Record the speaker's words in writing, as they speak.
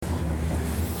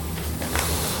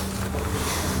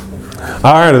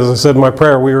All right, as I said in my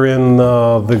prayer, we're in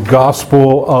the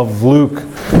Gospel of Luke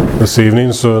this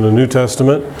evening, so in the New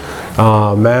Testament,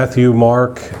 Matthew,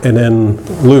 Mark, and then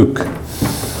Luke.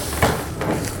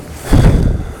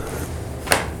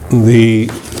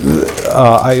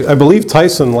 I believe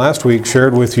Tyson last week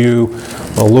shared with you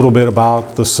a little bit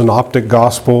about the Synoptic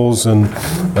Gospels and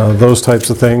those types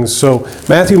of things. So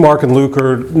Matthew, Mark, and Luke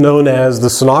are known as the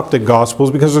Synoptic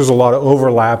Gospels because there's a lot of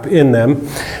overlap in them.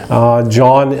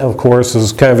 John, of course,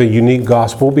 is kind of a unique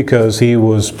gospel because he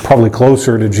was probably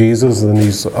closer to Jesus than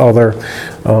these other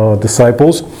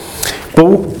disciples. But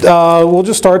we'll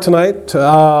just start tonight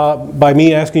by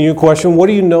me asking you a question. What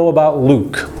do you know about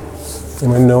Luke?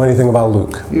 Anyone know anything about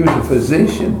Luke? He was a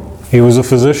physician. He was a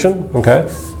physician? Okay.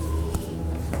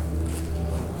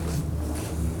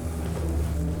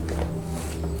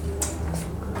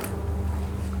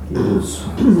 He was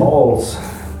Paul's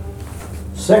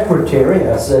secretary,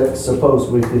 I suppose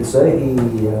we could say. He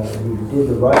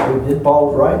did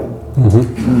Paul's writing.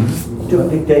 Mm-hmm. He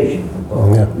took dictation from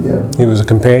Paul. Yeah. He was a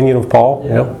companion of Paul.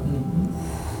 Yeah.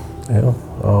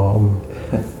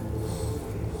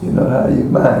 You know how your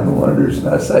mind wanders, and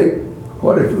I say,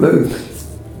 what if Luke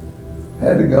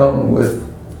had gone with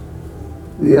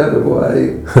the other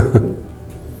way?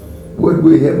 Would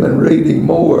we have been reading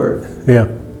more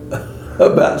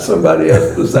about somebody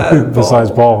else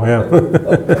besides Paul?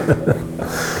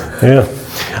 Yeah.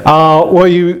 Well,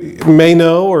 you may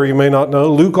know or you may not know,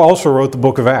 Luke also wrote the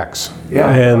book of Acts.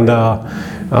 Yeah.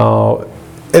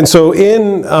 And so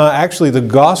in actually the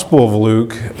Gospel of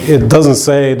Luke, it doesn't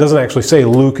actually say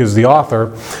Luke is the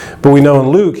author, but we know in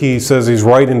Luke he says he's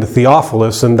writing to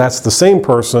Theophilus, and that's the same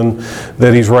person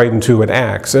that he's writing to in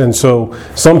Acts. And so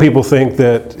some people think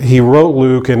that he wrote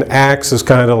Luke, and Acts is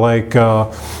kind of like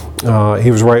he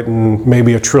was writing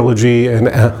maybe a trilogy, and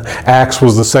Acts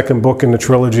was the second book in the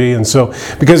trilogy. And so,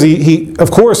 because he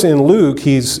of course in Luke,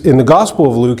 in the Gospel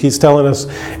of Luke, he's telling us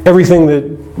everything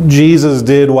that Jesus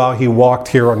did while he walked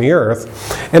here on the earth.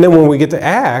 And then when we get to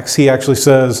Acts, he actually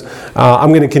says,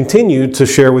 I'm going to continue to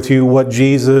share with you what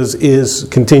Jesus is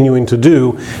continuing to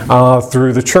do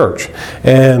through the church.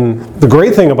 And the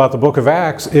great thing about the book of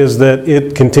Acts is that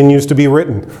it continues to be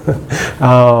written.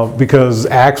 Because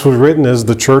Acts was written as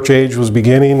the church age was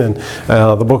beginning, and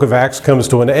the book of Acts comes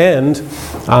to an end,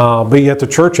 but yet the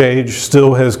church age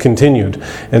still has continued.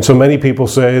 And so many people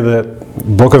say that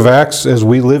book of Acts, as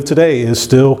we live today, is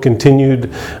still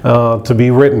continued to be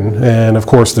written. And of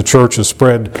course the church has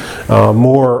spread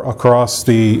more across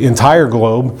the entire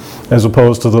globe as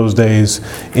opposed to those days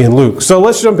in Luke. So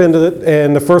let's jump into it.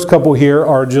 And the first couple here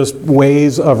are just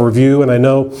ways of review. And I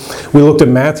know we looked at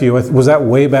Matthew. Was that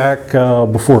way back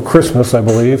before Christmas, I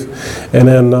believe. And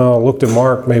then looked at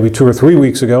Mark maybe 2 or 3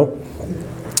 weeks ago.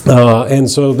 And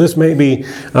so this may be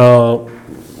a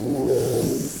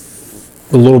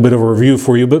little bit of a review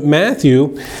for you. But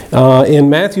Matthew, in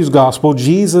Matthew's Gospel,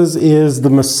 Jesus is the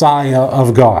Messiah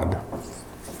of God.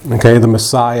 Okay, the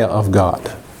Messiah of God.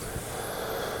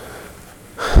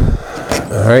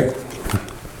 All right.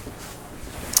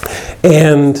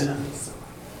 And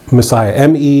Messiah,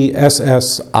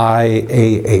 M-E-S-S-I-A-H.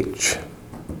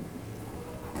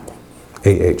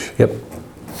 A-H, yep.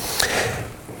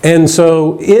 And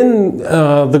so in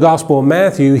the Gospel of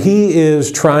Matthew, he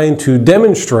is trying to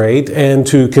demonstrate and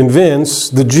to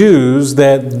convince the Jews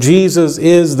that Jesus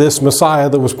is this Messiah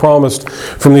that was promised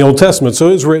from the Old Testament. So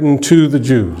it's written to the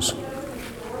Jews.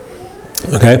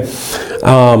 Okay?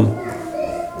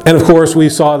 And of course, we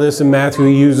saw this in Matthew.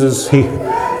 He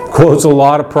quotes a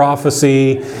lot of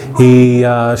prophecy. He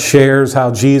shares how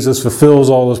Jesus fulfills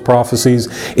all those prophecies.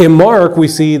 In Mark, we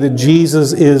see that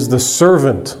Jesus is the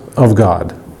servant of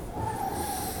God.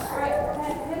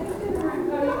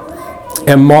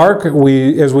 And Mark, as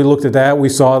we looked at that, we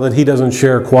saw that he doesn't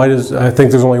share quite as, I think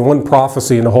there's only one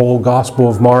prophecy in the whole Gospel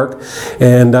of Mark.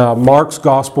 And Mark's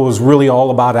Gospel is really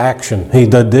all about action. He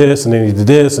did this, and then he did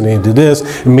this, and then he did this.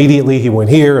 Immediately he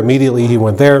went here, immediately he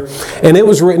went there. And it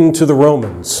was written to the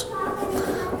Romans.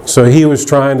 So he was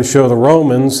trying to show the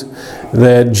Romans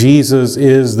that Jesus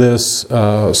is this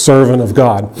servant of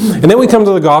God. And then we come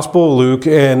to the Gospel of Luke,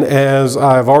 and as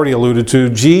I've already alluded to,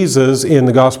 Jesus in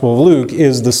the Gospel of Luke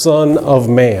is the Son of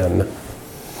Man.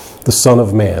 The Son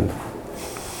of Man.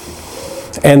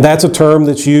 And that's a term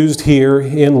that's used here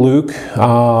in Luke,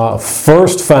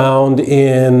 first found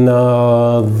in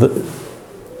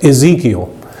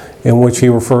Ezekiel, in which he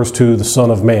refers to the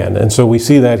Son of Man. And so we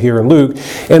see that here in Luke.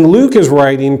 And Luke is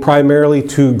writing primarily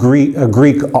to a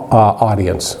Greek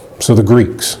audience, so the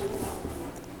Greeks.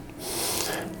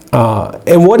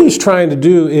 And what he's trying to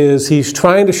do is he's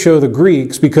trying to show the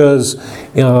Greeks, because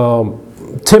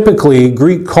typically,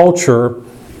 Greek culture,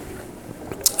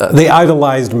 they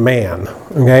idolized man.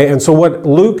 Okay? And so what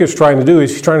Luke is trying to do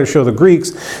is he's trying to show the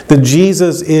Greeks that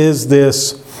Jesus is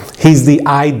he's the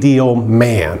ideal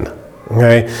man.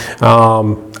 Okay?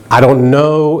 I don't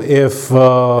know if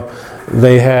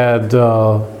they had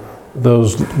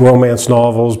those romance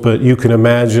novels, but you can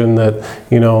imagine that,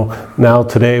 now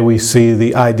today we see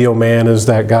the ideal man as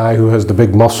that guy who has the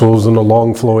big muscles and the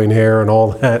long flowing hair and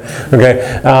all that.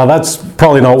 Okay, that's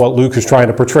probably not what Luke is trying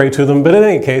to portray to them, but in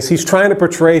any case, he's trying to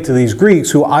portray to these Greeks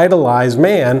who idolize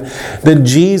man that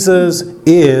Jesus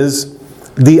is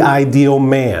the ideal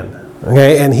man.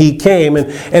 Okay, and he came, and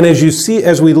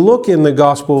as we look in the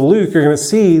Gospel of Luke, you're going to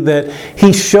see that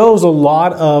he shows a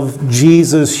lot of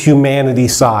Jesus' humanity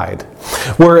side.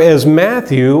 Whereas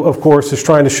Matthew, of course, is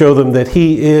trying to show them that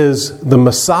he is the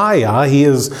Messiah, he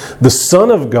is the Son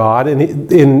of God,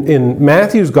 and in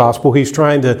Matthew's Gospel, he's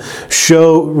trying to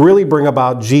really bring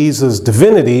about Jesus'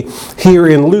 divinity. Here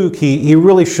in Luke, he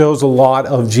really shows a lot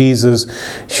of Jesus'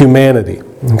 humanity.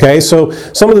 Okay, so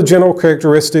some of the general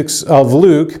characteristics of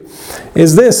Luke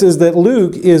is that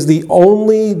Luke is the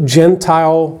only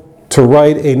Gentile to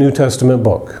write a New Testament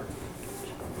book.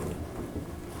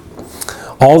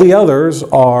 All the others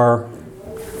are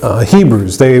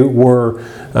Hebrews. They were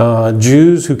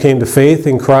Jews who came to faith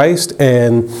in Christ,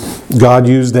 and God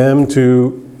used them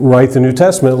to write the New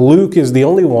Testament. Luke is the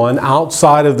only one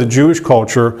outside of the Jewish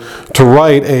culture to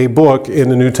write a book in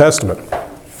the New Testament.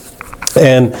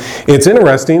 And it's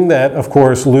interesting that, of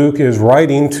course, Luke is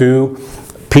writing to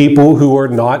people who are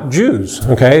not Jews.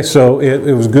 Okay, so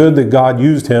it was good that God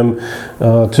used him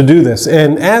to do this.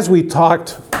 And as we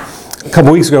talked a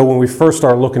couple weeks ago when we first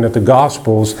started looking at the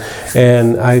Gospels,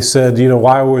 and I said,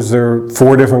 why was there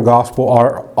 4 different Gospel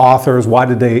authors? Why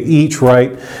did they each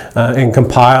write and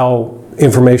compile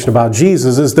information about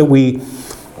Jesus? Is that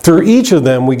through each of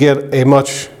them, we get a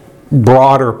much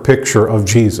broader picture of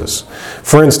Jesus.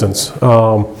 For instance,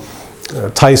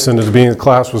 Tyson, at the beginning of the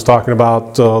class, was talking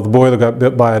about the boy that got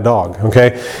bit by a dog.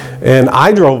 Okay, and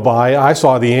I drove by, I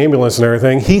saw the ambulance and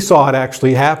everything. He saw it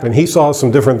actually happen. He saw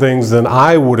some different things than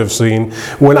I would have seen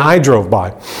when I drove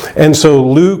by. And so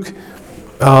Luke,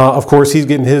 of course, he's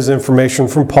getting his information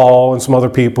from Paul and some other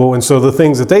people, and so the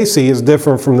things that they see is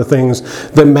different from the things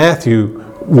that Matthew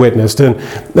witnessed.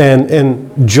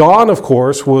 And John, of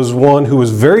course, was one who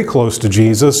was very close to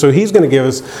Jesus, so he's going to give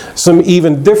us some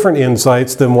even different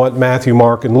insights than what Matthew,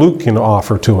 Mark, and Luke can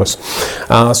offer to us.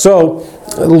 So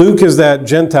Luke is that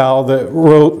Gentile that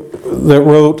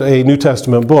wrote a New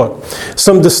Testament book.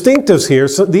 Some distinctives here.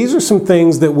 So these are some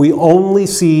things that we only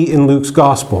see in Luke's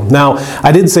Gospel. Now,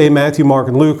 I did say Matthew, Mark,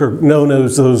 and Luke are known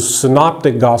as those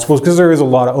synoptic Gospels because there is a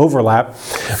lot of overlap.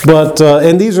 But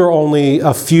and these are only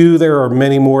a few. There are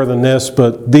many more than this,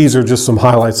 but these are just some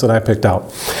highlights that I picked out.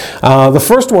 The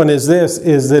first one is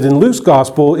that in Luke's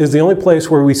Gospel is the only place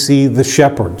where we see the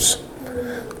shepherds,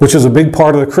 which is a big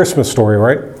part of the Christmas story,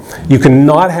 right? You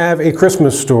cannot have a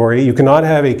Christmas story, you cannot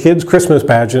have a kid's Christmas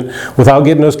pageant without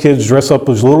getting those kids dressed up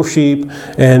as little sheep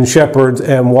and shepherds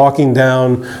and walking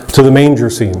down to the manger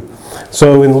scene.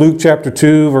 So in Luke chapter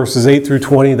 2, verses 8 through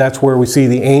 20, that's where we see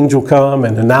the angel come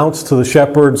and announce to the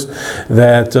shepherds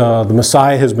that the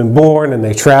Messiah has been born, and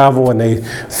they travel and they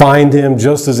find him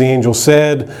just as the angel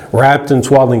said, wrapped in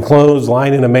swaddling clothes,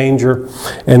 lying in a manger.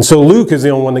 And so Luke is the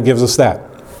only one that gives us that.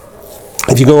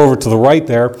 If you go over to the right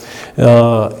there,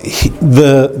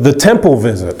 the temple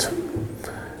visit.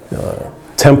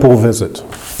 Temple visit.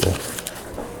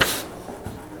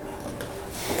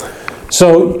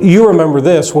 So you remember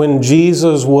this, when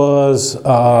Jesus was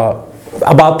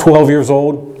about 12 years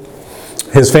old,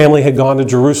 his family had gone to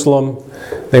Jerusalem.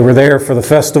 They were there for the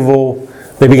festival.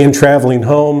 They began traveling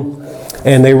home,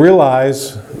 and they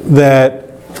realized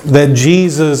that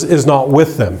Jesus is not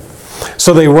with them.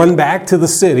 So they run back to the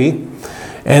city,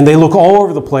 and they look all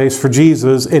over the place for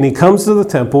Jesus, and he comes to the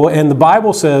temple, and the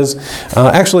Bible says,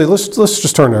 actually, let's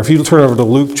just turn there. If you turn over to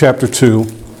Luke chapter 2,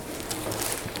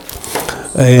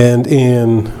 and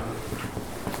in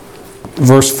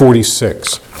verse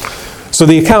 46. So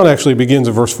the account actually begins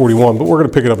in verse 41, but we're going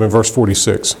to pick it up in verse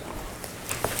 46.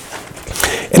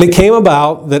 And it came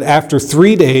about that after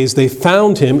 3 days they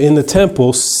found him in the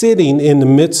temple, sitting in the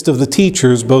midst of the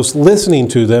teachers, both listening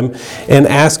to them and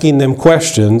asking them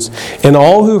questions. And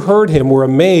all who heard him were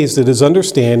amazed at his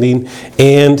understanding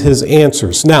and his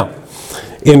answers. Now,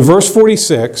 in verse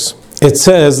 46, it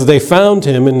says that they found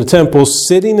him in the temple,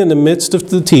 sitting in the midst of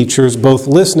the teachers, both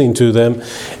listening to them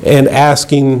and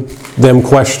asking them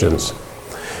questions.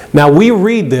 Now, we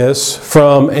read this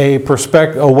from a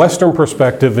Western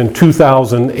perspective in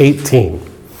 2018.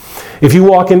 If you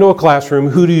walk into a classroom,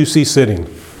 who do you see sitting?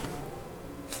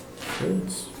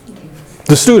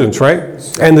 The students,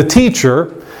 right? And the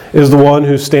teacher is the one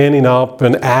who's standing up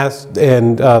and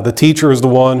the teacher is the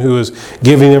one who is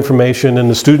giving information, and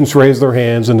the students raise their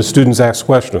hands and the students ask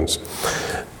questions.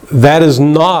 That is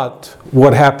not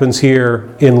what happens here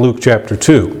in Luke chapter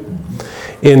 2.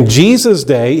 In Jesus'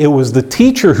 day, it was the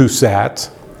teacher who sat,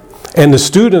 and the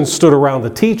students stood around the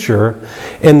teacher,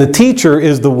 and the teacher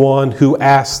is the one who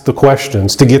asked the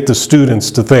questions to get the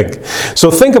students to think. So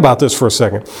think about this for a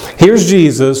second. Here's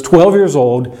Jesus, 12 years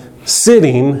old,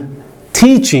 sitting,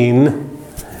 teaching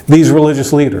these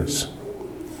religious leaders.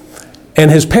 And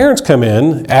his parents come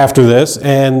in after this,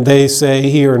 and they say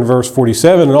here in verse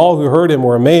 47, and all who heard him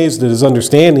were amazed at his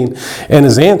understanding and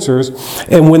his answers.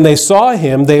 And when they saw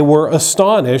him, they were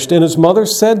astonished. And his mother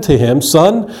said to him,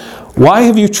 "Son, why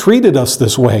have you treated us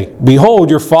this way? Behold,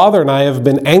 your father and I have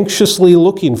been anxiously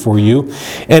looking for you."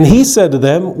 And he said to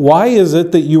them, "Why is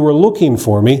it that you were looking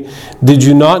for me? Did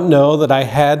you not know that I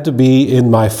had to be in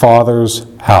my Father's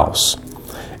house?"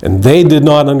 And they did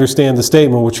not understand the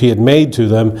statement which he had made to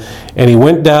them. And he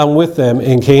went down with them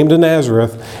and came to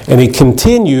Nazareth, and he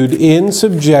continued in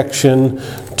subjection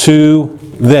to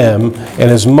them.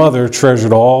 And his mother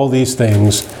treasured all these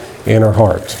things in her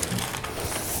heart.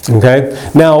 Okay?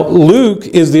 Now, Luke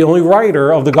is the only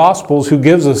writer of the Gospels who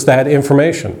gives us that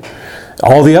information.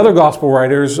 All the other gospel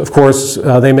writers, of course,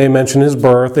 they may mention his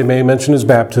birth, they may mention his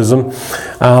baptism,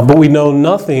 but we know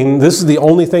nothing. This is the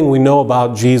only thing we know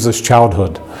about Jesus'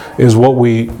 childhood, is what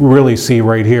we really see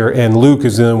right here, and Luke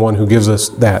is the one who gives us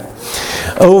that.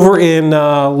 Over in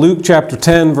Luke chapter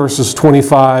 10, verses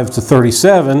 25 to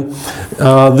 37,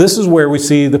 this is where we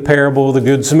see the parable of the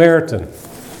Good Samaritan.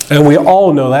 And we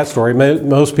all know that story.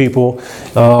 Most people,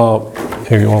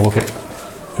 here, you want to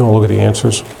look at the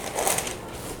answers?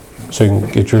 So you can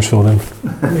get yours filled in.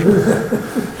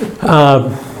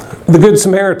 The Good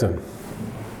Samaritan.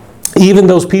 Even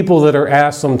those people that are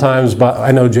asked sometimes,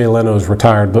 I know Jay Leno is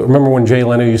retired, but remember when Jay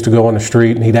Leno used to go on the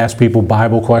street and he'd ask people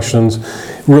Bible questions,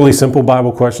 really simple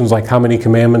Bible questions like how many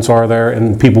commandments are there,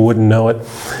 and people wouldn't know it.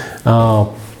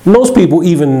 Most people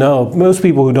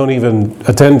who don't even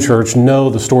attend church know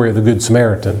the story of the Good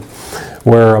Samaritan,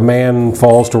 where a man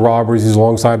falls to robbers, he's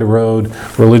alongside the road,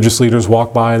 religious leaders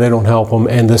walk by, they don't help him,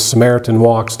 and this Samaritan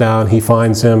walks down, he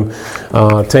finds him,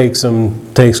 takes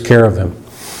care of him.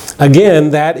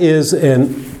 Again,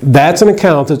 that's an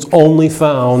account that's only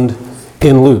found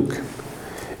in Luke.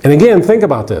 And again, think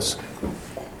about this.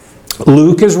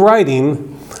 Luke is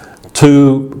writing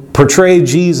to portray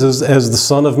Jesus as the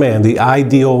Son of Man, the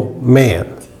ideal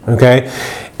man. Okay?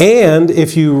 And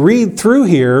if you read through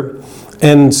here,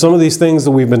 and some of these things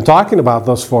that we've been talking about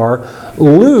thus far,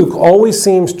 Luke always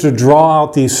seems to draw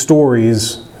out these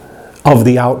stories of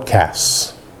the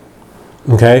outcasts.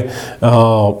 Okay?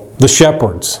 The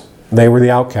shepherds, they were the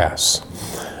outcasts.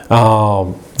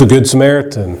 The Good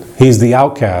Samaritan, he's the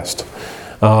outcast.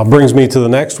 Brings me to the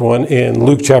next one in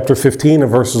Luke chapter 15 and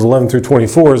verses 11 through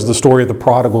 24 is the story of the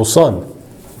prodigal son.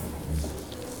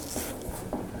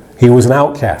 He was an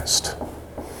outcast.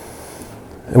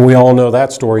 And we all know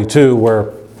that story too,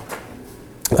 where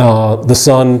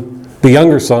the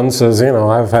younger son says,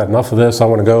 I've had enough of this, I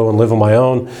want to go and live on my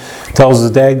own. Tells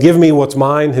his dad, give me what's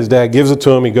mine. His dad gives it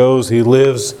to him, he goes, he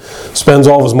lives, spends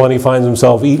all of his money, finds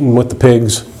himself eating with the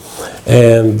pigs,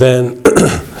 and then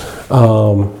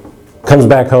comes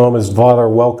back home, his father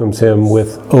welcomes him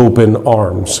with open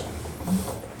arms.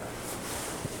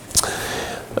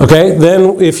 Okay,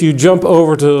 then if you jump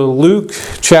over to Luke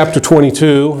chapter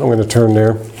 22, I'm going to turn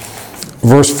there.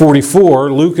 Verse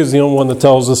 44, Luke is the only one that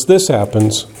tells us this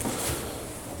happens.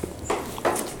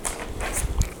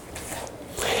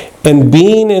 And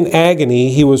being in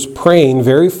agony, he was praying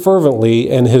very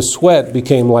fervently, and his sweat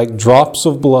became like drops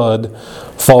of blood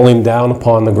falling down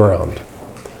upon the ground.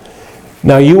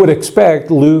 Now you would expect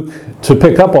Luke to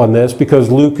pick up on this because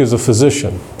Luke is a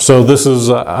physician. So this is,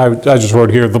 I just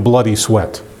wrote here, the bloody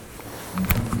sweat.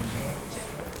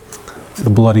 The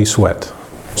bloody sweat.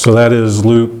 So that is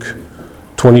Luke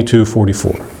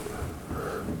 22:44.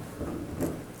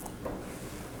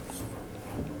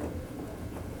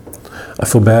 I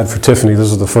feel bad for Tiffany.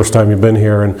 This is the first time you've been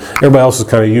here, and everybody else is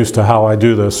kind of used to how I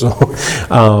do this.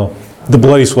 So, the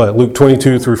bloody sweat, Luke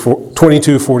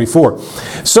 22:44.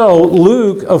 So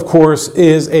Luke, of course,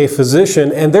 is a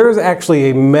physician, and there is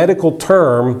actually a medical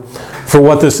term for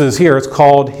what this is here. It's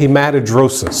called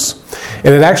hematidrosis.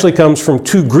 And it actually comes from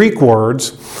two Greek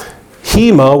words,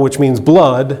 hema, which means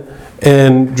blood,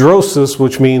 And drosis,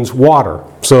 which means water.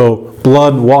 So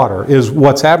blood, water is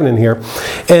what's happening here.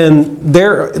 And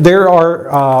there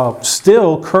are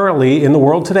still currently in the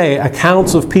world today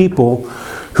accounts of people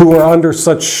who are under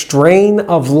such strain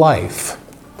of life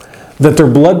that their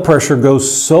blood pressure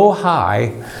goes so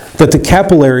high that the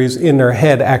capillaries in their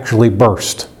head actually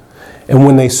burst. And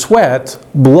when they sweat,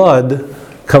 blood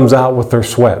comes out with their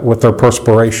sweat, with their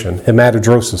perspiration,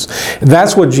 hematidrosis.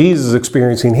 That's what Jesus is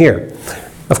experiencing here.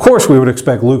 Of course, we would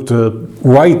expect Luke to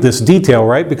write this detail,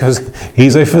 right? Because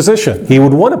he's a physician. He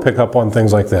would want to pick up on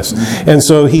things like this. And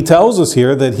so he tells us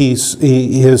here that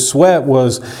his sweat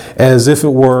was as if it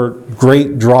were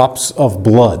great drops of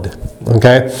blood.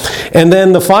 Okay? And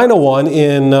then the final one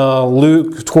in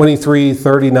Luke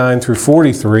 23:39 through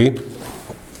 43,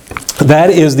 that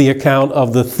is the account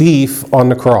of the thief on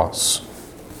the cross.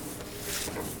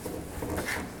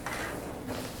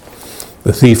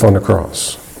 The thief on the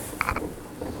cross.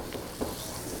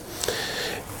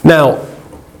 Now,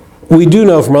 we do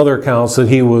know from other accounts that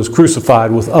he was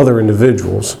crucified with other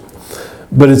individuals,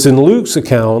 but it's in Luke's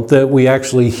account that we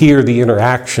actually hear the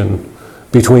interaction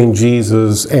between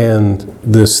Jesus and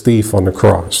this thief on the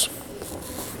cross.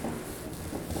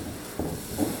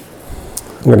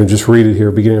 I'm going to just read it here,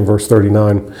 beginning in verse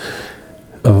 39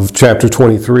 of chapter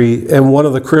 23. And one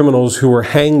of the criminals who were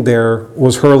hanged there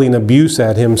was hurling abuse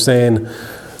at him, saying,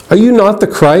 "Are you not the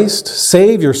Christ?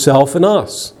 Save yourself and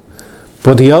us."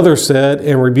 But the other answered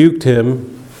and rebuked him,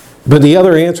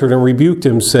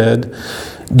 said,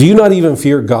 "Do you not even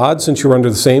fear God, since you are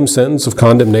under the same sentence of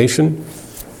condemnation?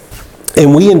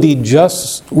 And we indeed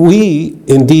justly,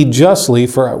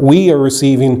 for we are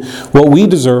receiving what we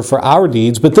deserve for our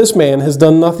deeds, but this man has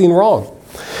done nothing wrong."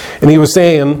 And he was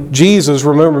saying, "Jesus,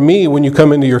 remember me when you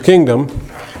come into your kingdom."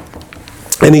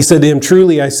 And he said to him,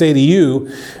 "Truly I say to you,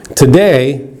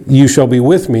 today you shall be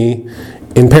with me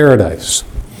in paradise."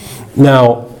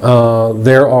 Now,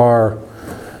 there are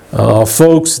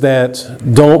folks that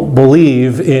don't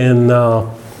believe in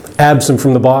absent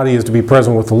from the body is to be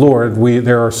present with the Lord.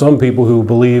 There are some people who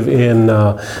believe in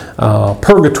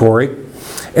purgatory.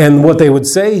 And what they would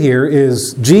say here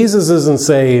is, Jesus isn't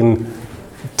saying,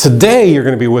 today you're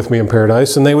going to be with me in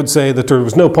paradise. And they would say that there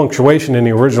was no punctuation in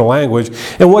the original language.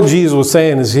 And what Jesus was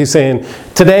saying is, he's saying,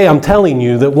 today I'm telling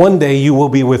you that one day you will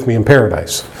be with me in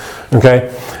paradise. Okay?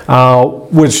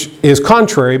 Which is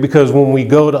contrary, because when we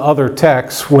go to other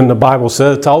texts, when the Bible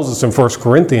tells us in 1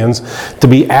 Corinthians, to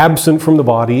be absent from the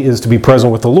body is to be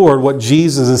present with the Lord, what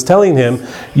Jesus is telling him,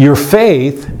 your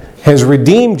faith has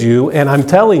redeemed you, and I'm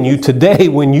telling you, today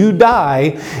when you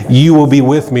die, you will be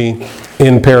with me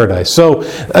in paradise. So,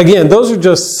 again, those are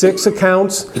just 6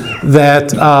 accounts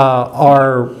that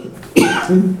are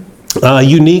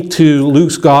unique to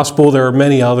Luke's gospel. There are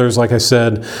many others, like I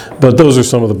said, but those are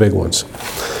some of the big ones.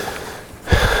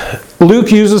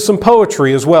 Luke uses some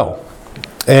poetry as well.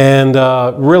 And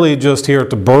really just here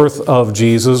at the birth of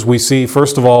Jesus, we see,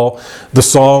 first of all, the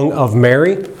Song of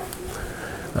Mary,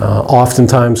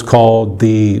 oftentimes called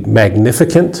the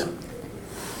Magnificat.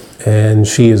 And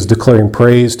she is declaring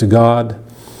praise to God.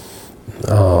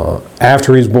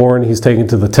 After he's born, he's taken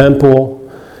to the temple.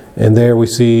 And there we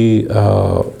see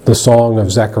the Song of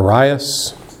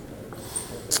Zacharias.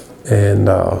 And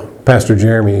Pastor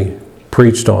Jeremy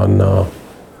preached on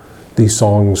these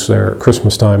songs there at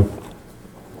Christmas time.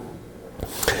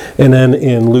 And then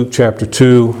in Luke chapter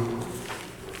 2,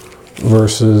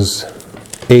 verses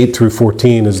 8 through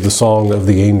 14 is the Song of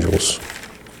the Angels.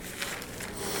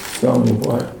 Song of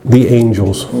what? The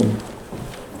angels.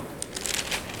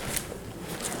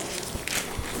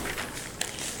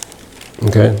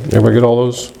 Okay, everybody get all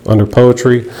those? Under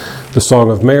poetry, the Song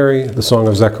of Mary, the Song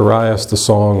of Zacharias, the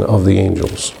Song of the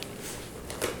Angels.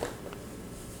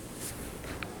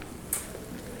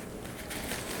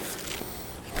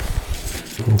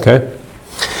 Okay,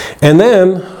 and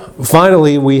then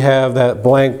finally we have that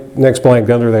next blank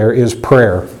under there is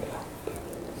prayer.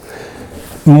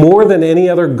 More than any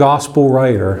other gospel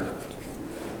writer,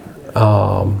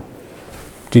 do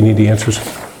you need the answers?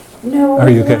 No, Are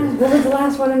you okay? What was the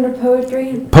last one under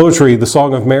poetry? Poetry, the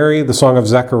Song of Mary, the Song of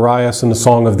Zacharias, and the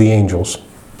Song of the Angels.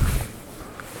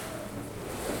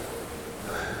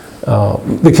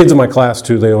 The kids in my class,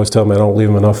 too, they always tell me I don't leave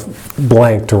them enough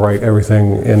blank to write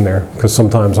everything in there, because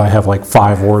sometimes I have like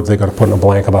 5 words they got to put in a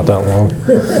blank about that long.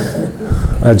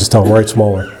 I just tell them, write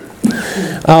smaller.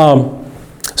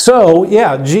 So,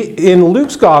 yeah, in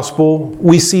Luke's gospel,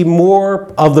 we see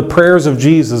more of the prayers of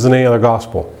Jesus than any other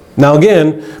gospel. Now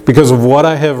again, because of what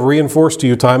I have reinforced to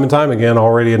you time and time again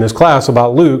already in this class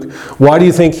about Luke, why do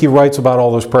you think he writes about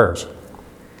all those prayers?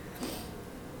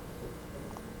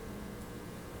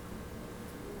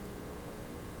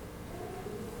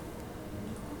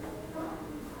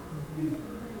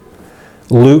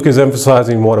 Luke is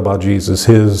emphasizing what about Jesus?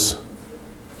 His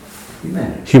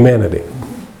humanity.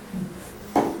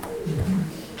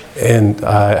 And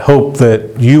I hope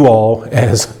that you all,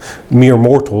 as mere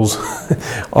mortals,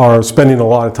 are spending a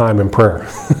lot of time in prayer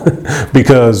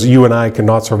because you and I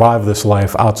cannot survive this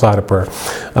life outside of prayer.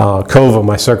 Kova,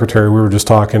 my secretary, we were just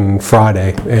talking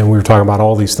Friday, and we were talking about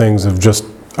all these things that have just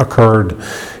occurred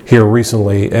here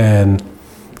recently, and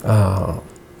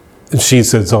she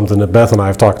said something that Beth and I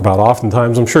have talked about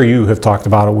oftentimes. I'm sure you have talked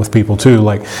about it with people too.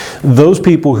 Like, those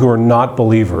people who are not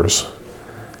believers,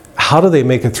 how do they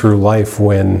make it through life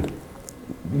when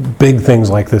big things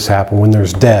like this happen, when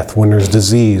there's death, when there's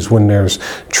disease, when there's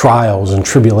trials and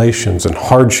tribulations and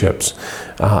hardships?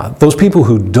 Those people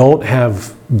who don't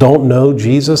know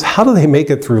Jesus, how do they make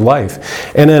it through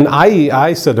life? And then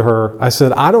I said to her,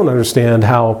 I don't understand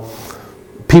how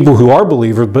people who are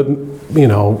believers, but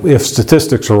if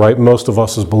statistics are right, most of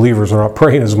us as believers are not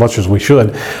praying as much as we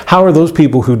should. How are those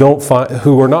people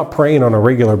who are not praying on a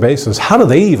regular basis, how do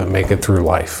they even make it through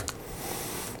life?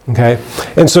 Okay?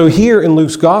 And so here in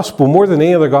Luke's gospel, more than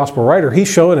any other gospel writer, he's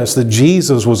showing us that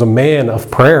Jesus was a man of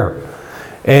prayer.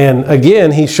 And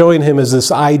again, he's showing him as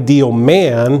this ideal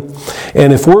man.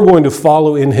 And if we're going to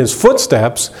follow in his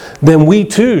footsteps, then we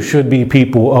too should be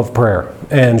people of prayer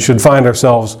and should find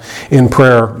ourselves in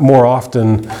prayer more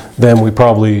often than we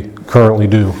probably currently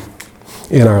do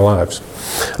in our lives.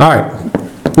 All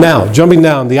right. Now, jumping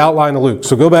down, the outline of Luke.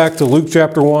 So go back to Luke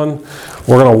chapter 1.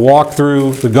 We're going to walk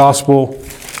through the gospel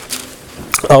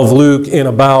of Luke in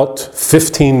about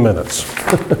 15 minutes.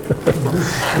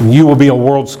 And you will be a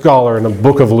world scholar in the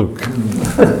book of Luke.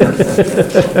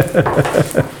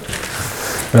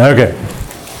 Okay.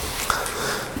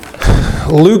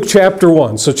 Luke chapter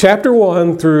 1. So chapter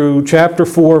 1 through chapter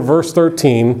 4, verse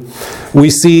 13, we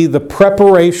see the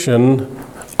preparation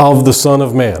of the Son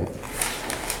of Man.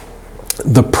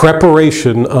 The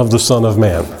preparation of the Son of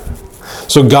Man.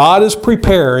 So God is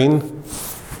preparing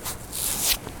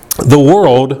the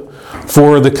world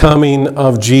for the coming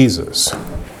of Jesus.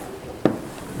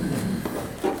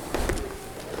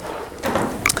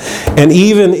 And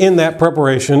even in that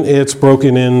preparation, it's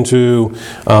broken into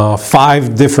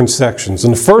 5 different sections.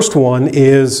 And the first one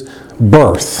is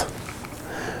birth.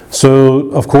 So,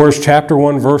 of course, chapter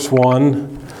 1, verse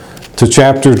 1 to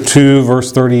chapter 2,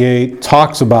 verse 38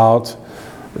 talks about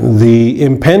the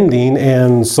impending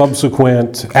and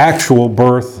subsequent actual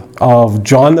birth of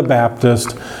John the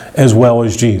Baptist as well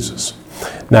as Jesus.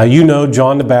 Now, you know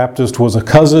John the Baptist was a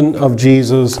cousin of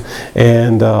Jesus,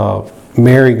 and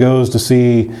Mary goes to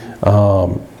see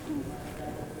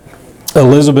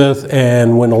Elizabeth,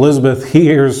 and when Elizabeth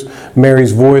hears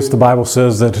Mary's voice, the Bible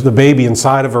says that the baby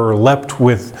inside of her leapt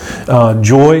with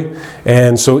joy.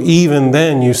 And so even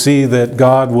then you see that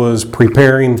God was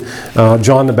preparing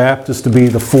John the Baptist to be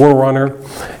the forerunner.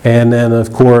 And then,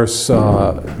 of course,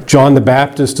 John the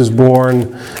Baptist is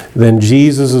born. Then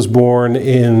Jesus is born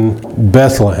in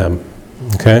Bethlehem.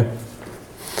 Okay?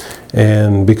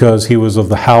 And because he was of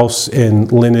the house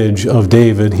and lineage of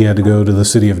David, he had to go to the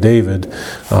city of David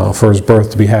for his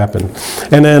birth to be happen.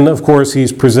 And then, of course,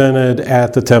 he's presented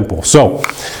at the temple. So,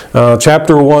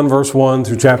 chapter 1, verse 1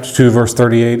 through chapter 2, verse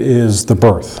 38 is the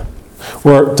birth.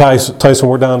 Tyson,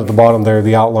 we're down at the bottom there,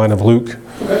 the outline of Luke.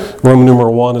 Okay. Roman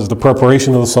numeral 1 is the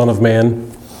preparation of the Son of Man.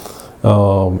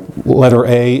 Letter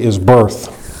A is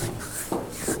birth.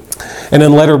 And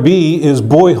then letter B is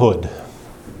boyhood.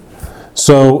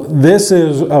 So this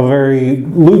is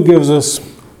Luke gives us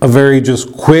a very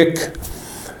just quick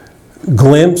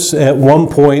glimpse at one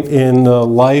point in the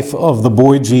life of the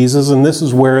boy Jesus, and this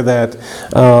is where that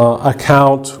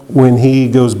account when he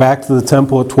goes back to the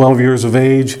temple at 12 years of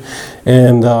age,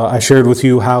 and I shared with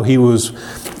you how he was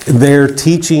there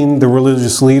teaching the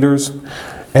religious leaders.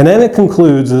 And then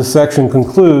this section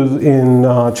concludes in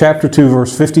chapter 2,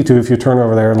 verse 52, if you turn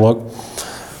over there and look.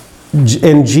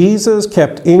 And Jesus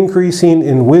kept increasing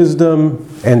in wisdom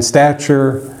and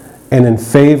stature and in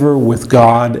favor with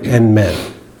God and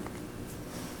men.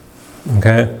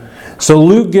 Okay? So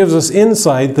Luke gives us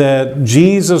insight that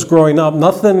Jesus growing up,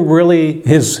 nothing really,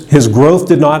 his growth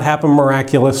did not happen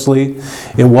miraculously.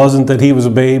 It wasn't that he was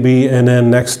a baby and then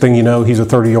next thing you know, he's a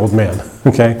 30-year-old man.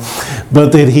 Okay?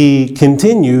 But that he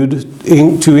continued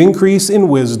to increase in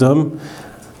wisdom,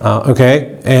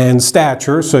 and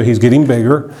stature, so he's getting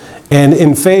bigger, and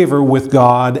in favor with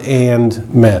God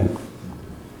and men.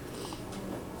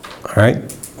 All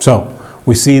right? So,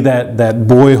 we see that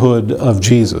boyhood of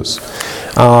Jesus.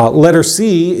 Letter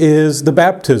C is the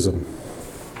baptism.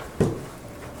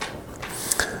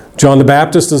 John the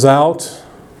Baptist is out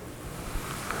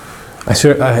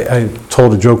I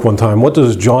told a joke one time. What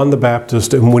does John the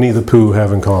Baptist and Winnie the Pooh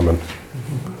have in common?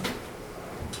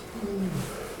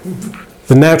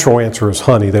 The natural answer is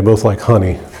honey. They both like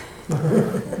honey.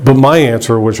 But my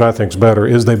answer, which I think is better,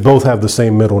 is they both have the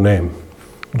same middle name.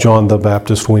 John the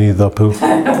Baptist, Winnie the Pooh.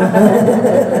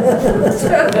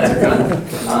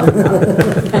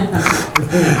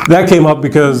 That came up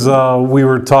because we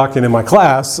were talking in my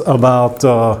class about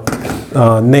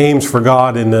names for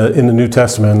God in the New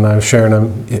Testament, and I was sharing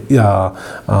them.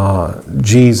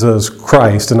 Jesus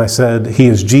Christ, and I said he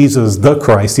is Jesus the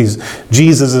Christ.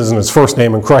 Jesus isn't his first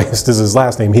name, and Christ is his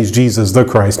last name. He's Jesus the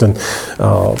Christ, and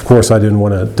of course I didn't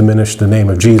want to diminish the name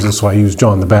of Jesus, so I used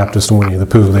John the Baptist and Winnie the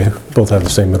Pooh. They both have the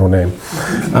same middle name.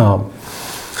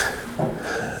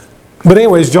 But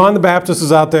anyways, John the Baptist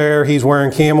is out there. He's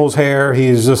wearing camel's hair.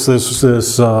 He's just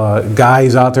this guy.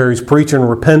 He's out there. He's preaching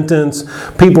repentance.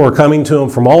 People are coming to him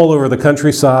from all over the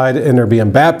countryside, and they're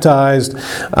being baptized.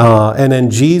 And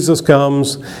then Jesus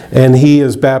comes, and he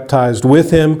is baptized with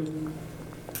him.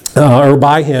 Or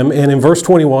by him. And in verse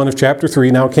 21 of chapter 3,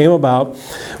 now it came about,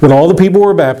 when all the people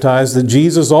were baptized, that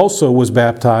Jesus also was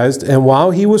baptized. And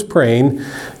while he was praying,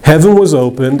 heaven was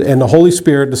opened, and the Holy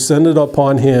Spirit descended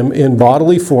upon him in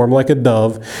bodily form like a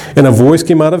dove. And a voice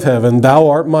came out of heaven, "Thou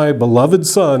art my beloved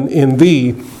Son, in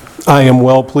thee I am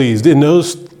well pleased." In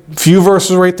those few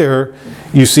verses right there,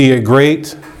 you see a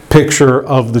great picture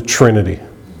of the Trinity.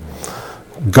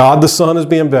 God the Son is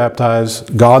being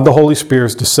baptized. God the Holy Spirit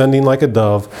is descending like a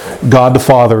dove. God the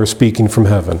Father is speaking from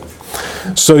heaven.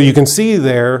 So you can see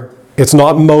there, it's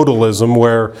not modalism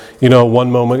where,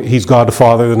 one moment he's God the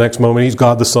Father, the next moment he's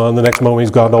God the Son, the next moment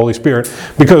he's God the Holy Spirit,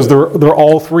 because they're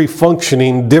all three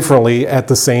functioning differently at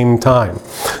the same time.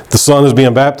 The Son is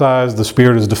being baptized, the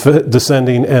Spirit is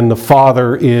descending, and the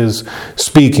Father is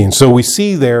speaking. So we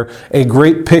see there a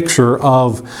great picture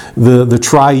of the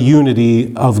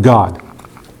triunity of God.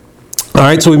 All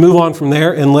right, so we move on from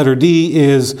there, and letter D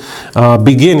is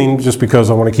beginning, just because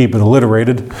I want to keep it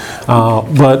alliterated.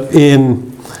 But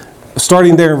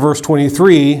starting there in verse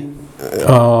 23,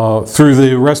 through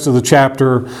the rest of the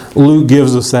chapter, Luke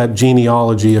gives us that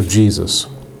genealogy of Jesus.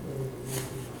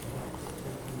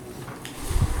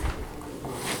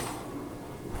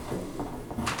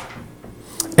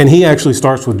 And he actually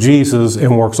starts with Jesus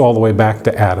and works all the way back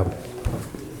to Adam.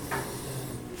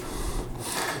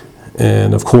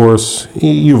 And of course,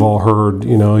 you've all heard,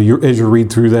 as you read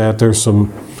through that, there's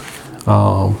some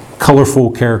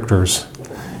colorful characters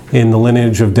in the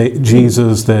lineage of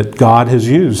Jesus that God has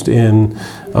used in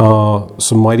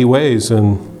some mighty ways.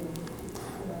 And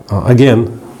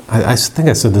again, I think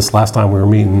I said this last time we were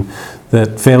meeting,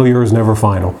 that failure is never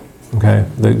final. Okay?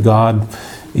 That God,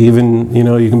 even,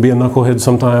 you can be a knucklehead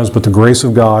sometimes, but the grace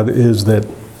of God is that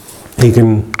He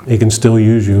can still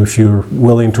use you if you're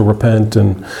willing to repent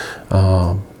and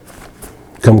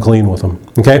come clean with Him.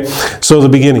 Okay, so the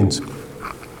beginnings,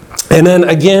 and then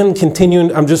again continuing.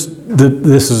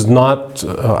 This is not.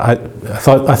 I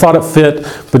thought it fit,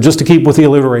 but just to keep with the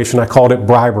alliteration, I called it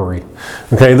bribery.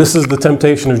 Okay, this is the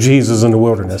temptation of Jesus in the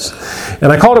wilderness,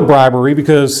 and I called it bribery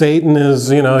because Satan is,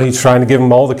 he's trying to give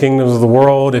him all the kingdoms of the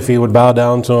world if he would bow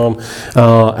down to him.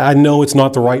 I know it's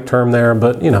not the right term there,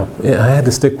 but I had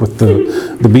to stick with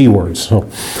the B words. So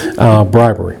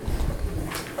bribery.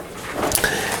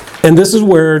 And this is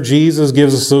where Jesus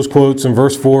gives us those quotes in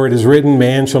verse 4. It is written,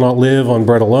 man shall not live on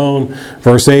bread alone.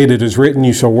 Verse 8, it is written,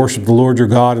 you shall worship the Lord your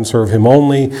God and serve Him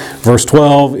only. Verse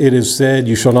 12, it is said,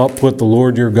 you shall not put the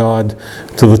Lord your God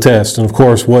to the test. And of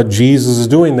course, what Jesus is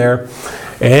doing there,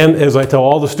 and as I tell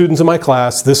all the students in my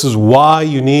class, this is why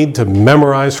you need to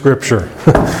memorize Scripture.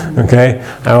 Okay?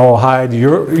 I will hide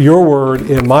your word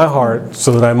in my heart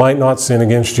so that I might not sin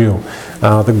against you.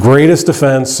 The greatest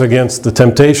defense against the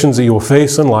temptations that you will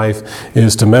face in life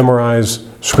is to memorize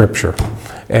Scripture.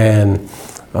 And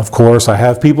of course, I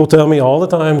have people tell me all the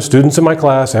time, students in my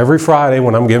class, every Friday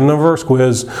when I'm giving them a verse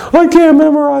quiz, I can't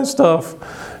memorize stuff.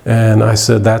 And I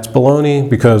said, that's baloney,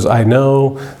 because I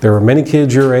know there were many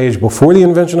kids your age before the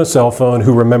invention of cell phone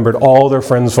who remembered all their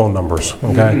friends' phone numbers,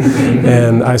 okay?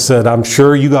 And I said, I'm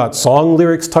sure you got song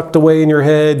lyrics tucked away in your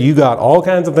head. You got all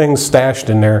kinds of things stashed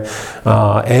in there.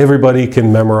 Everybody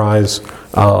can memorize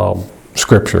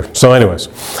Scripture. So anyways,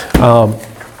 I'll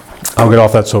get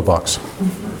off that soapbox.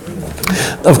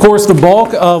 Of course, the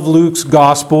bulk of Luke's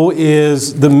gospel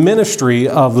is the ministry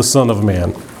of the Son of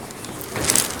Man.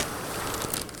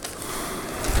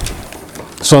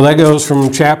 So that goes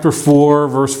from chapter 4,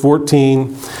 verse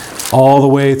 14, all the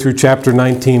way through chapter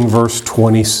 19, verse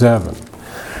 27.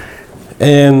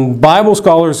 And Bible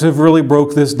scholars have really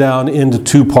broke this down into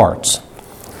two parts.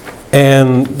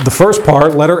 And the first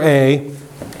part, letter A,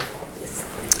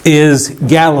 is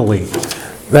Galilee.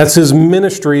 That's his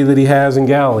ministry that he has in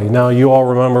Galilee. Now, you all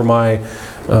remember my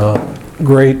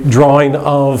great drawing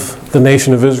of the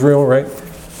nation of Israel, right?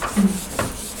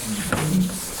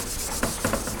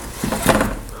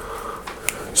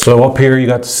 So up here you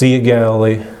got the Sea of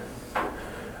Galilee,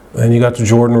 then you got the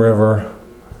Jordan River,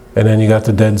 and then you got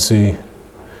the Dead Sea,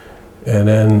 and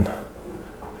then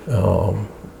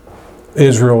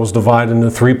Israel was divided into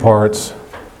three parts.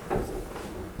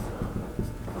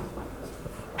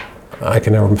 I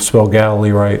can never spell Galilee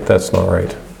right. That's not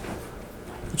right.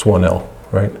 It's one L,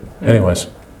 right? Anyways.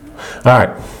 All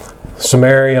right.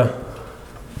 Samaria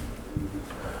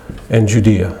and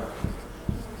Judea.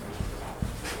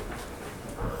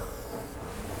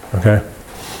 Okay?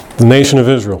 The nation of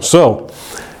Israel. So,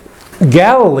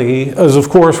 Galilee is, of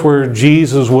course, where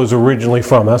Jesus was originally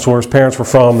from. That's where his parents were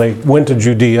from. They went to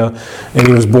Judea, and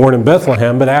he was born in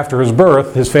Bethlehem. But after his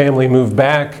birth, his family moved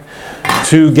back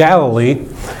to Galilee.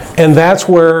 And that's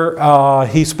where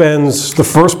he spends the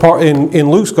first part, in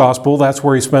Luke's gospel, that's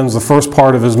where he spends the first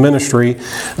part of his ministry,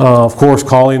 of course,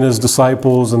 calling his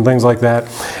disciples and things like that.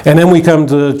 And then we come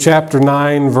to chapter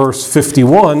 9, verse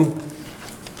 51.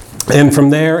 And from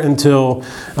there until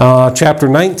chapter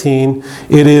 19,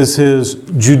 it is his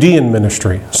Judean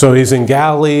ministry. So he's in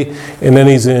Galilee, and then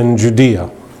he's in Judea.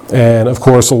 And of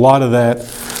course, a lot of that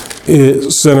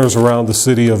centers around the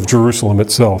city of Jerusalem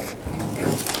itself.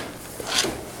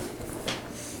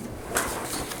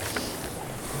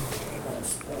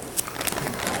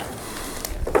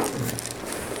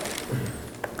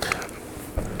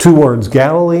 Two words,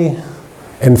 Galilee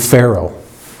and Pharaoh.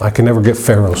 I can never get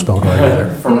Pharaoh spelled right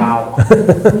either.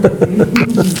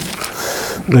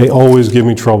 They always give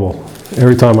me trouble.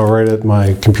 Every time I write it,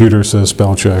 my computer says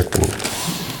spell check.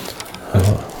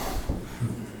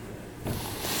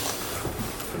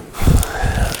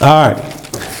 All right.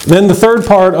 Then the third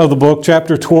part of the book,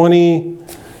 chapter 20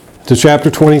 to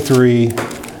chapter 23,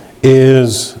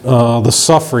 is the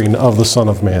suffering of the Son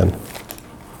of Man.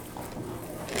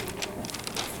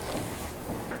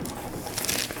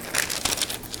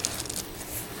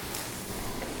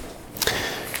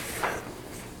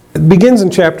 It begins in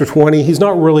chapter 20. He's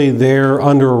not really there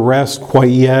under arrest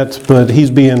quite yet, but he's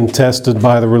being tested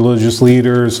by the religious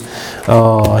leaders.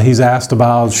 He's asked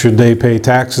about should they pay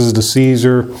taxes to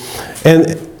Caesar.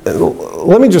 And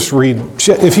let me just read.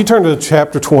 If you turn to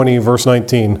chapter 20, verse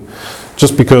 19,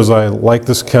 just because I like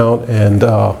this account and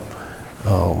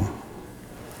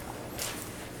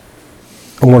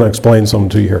I want to explain something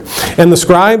to you here. And the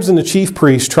scribes and the chief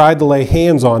priests tried to lay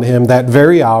hands on him that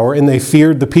very hour, and they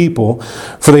feared the people,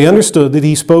 for they understood that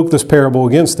he spoke this parable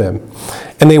against them.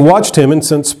 And they watched him and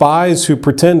sent spies who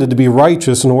pretended to be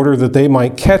righteous in order that they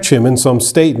might catch him in some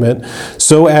statement,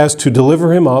 so as to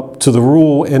deliver him up to the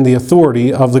rule and the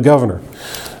authority of the governor.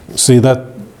 See, that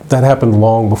happened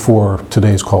long before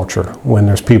today's culture, when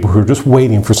there's people who are just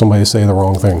waiting for somebody to say the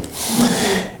wrong thing.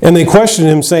 And they questioned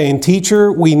him, saying,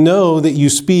 "Teacher, we know that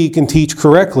you speak and teach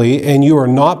correctly, and you are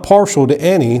not partial to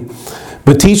any,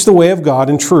 but teach the way of God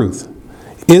in truth.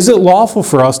 Is it lawful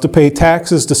for us to pay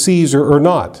taxes to Caesar or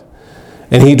not?"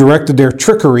 And he directed their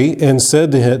trickery and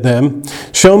said to them,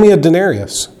 "Show me a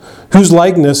denarius. Whose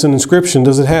likeness and inscription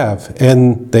does it have?"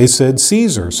 And they said,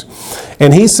 "Caesar's."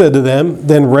 And he said to them,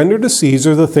 "Then render to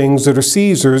Caesar the things that are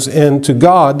Caesar's, and to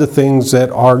God the things that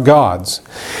are God's."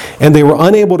 And they were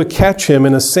unable to catch him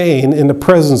in a saying in the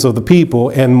presence of the people,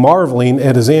 and marveling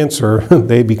at his answer,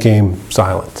 they became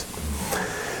silent.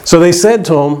 So they said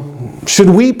to him, "Should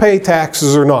we pay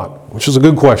taxes or not?" Which is a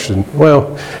good question.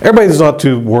 Well, everybody's not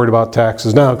too worried about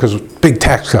taxes now because big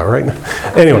tax cut, right?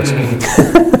 Anyways.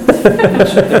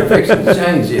 They're fixing to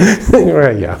change it.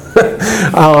 Right, yeah.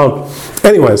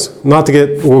 Anyways,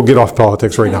 we'll get off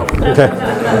politics right now, okay?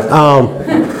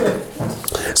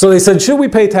 So they said, "Should we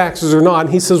pay taxes or not?"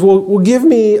 And he says, well, give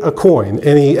me a coin.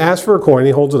 And he asks for a coin,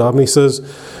 he holds it up, and he says,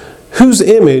 "Whose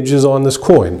image is on this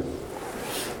coin?"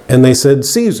 And they said,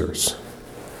 "Caesar's."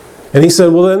 And he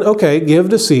said, "Well then, okay, give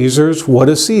to Caesar's what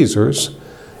is Caesar's,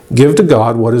 give to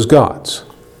God what is God's."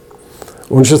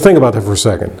 I want you to think about that for a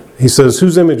second. He says,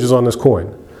 whose image is on this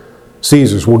coin?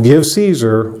 Caesar's. Well, give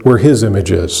Caesar where his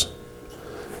image is.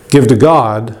 Give to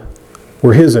God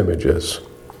where his image is.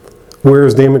 Where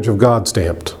is the image of God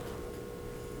stamped?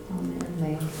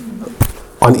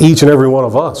 On each and every one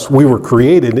of us. We were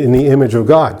created in the image of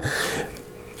God.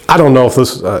 I don't know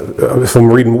if I'm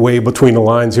reading way between the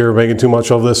lines here, making too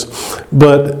much of this,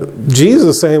 but Jesus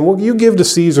is saying, well, you give to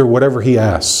Caesar whatever he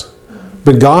asks.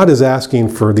 But God is asking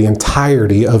for the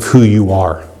entirety of who you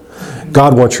are.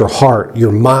 God wants your heart,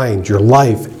 your mind, your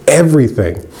life,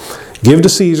 everything. Give to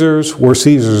Caesar's where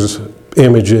Caesar's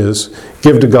image is,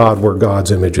 give to God where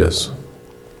God's image is.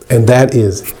 And that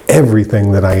is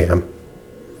everything that I am.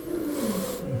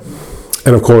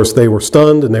 And of course, they were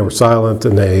stunned and they were silent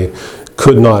and they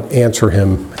could not answer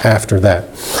him after that.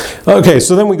 Okay,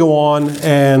 so then we go on,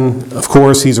 and of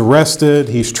course, he's arrested,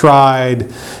 he's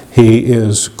tried, he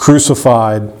is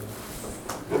crucified,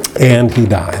 and he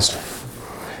dies.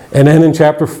 And then in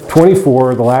chapter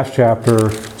 24, the last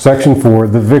chapter, section 4,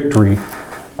 the victory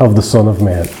of the Son of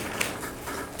Man.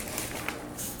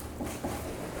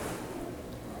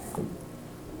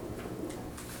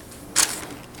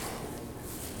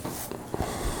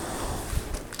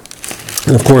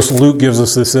 And of course, Luke gives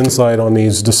us this insight on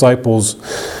these disciples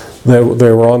that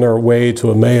they were on their way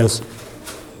to Emmaus.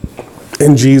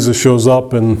 And Jesus shows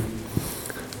up, and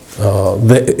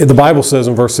the Bible says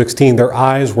in verse 16, their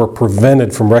eyes were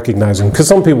prevented from recognizing. Because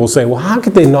some people say, well, how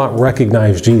could they not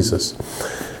recognize Jesus?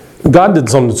 God did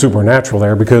something supernatural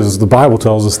there, because the Bible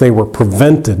tells us they were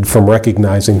prevented from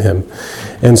recognizing him.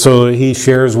 And so he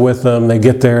shares with them, they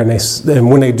get there, and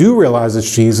when they do realize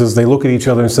it's Jesus, they look at each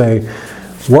other and say,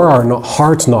 were our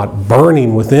hearts not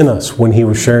burning within us when he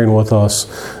was sharing with us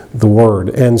the word?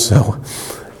 And so,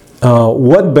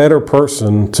 what better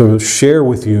person to share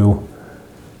with you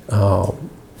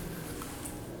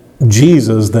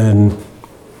Jesus than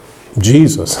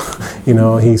Jesus? You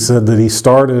know, he said that he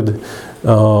started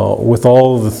with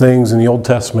all of the things in the Old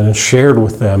Testament and shared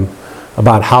with them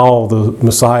about how the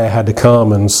Messiah had to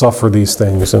come and suffer these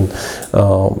things. And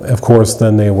of course,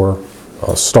 then they were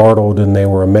startled and they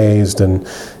were amazed, and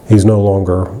he's no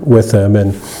longer with them,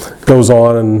 and goes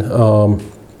on, and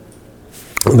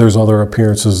there's other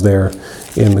appearances there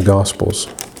in the Gospels.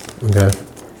 Okay.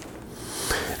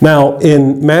 Now,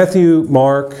 in Matthew,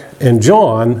 Mark, and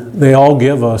John, they all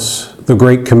give us the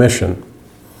Great Commission.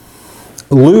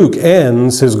 Luke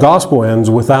his Gospel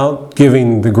ends without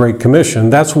giving the Great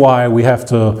Commission. That's why we have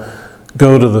to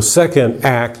go to the second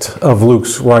act of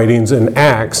Luke's writings in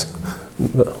Acts.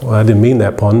 Well, I didn't mean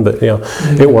that pun, but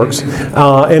it works.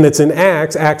 And it's in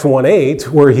Acts 1:8,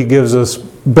 where he gives us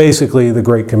basically the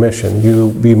Great Commission. You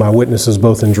be my witnesses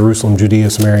both in Jerusalem, Judea,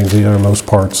 Samaria, and the uttermost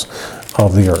parts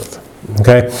of the earth.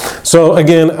 Okay? So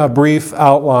again, a brief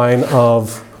outline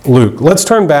of Luke. Let's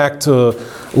turn back to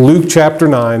Luke chapter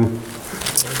 9,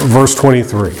 verse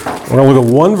 23. We're going to look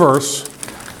at one verse,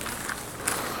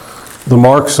 the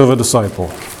marks of a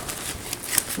disciple.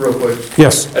 Real quick.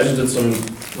 Yes. I just did some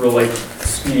real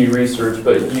speedy research,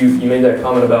 but you made that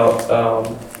comment about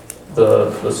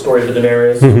the story of the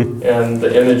denarius and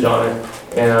the image on it,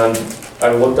 and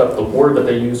I looked up the word that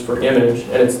they use for image,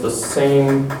 and it's the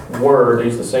same word. They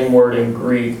use the same word in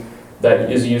Greek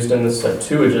that is used in the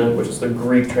Septuagint, which is the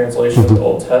Greek translation of the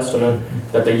Old Testament,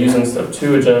 that they use in the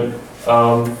Septuagint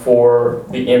for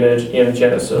the image in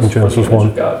Genesis. In Genesis for the image 1.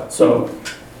 of God. So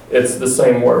it's the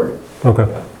same word. Okay.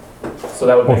 So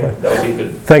that would be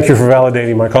good. Thank you for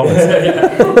validating my comments.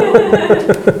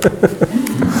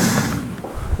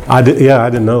 I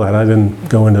didn't know that. I didn't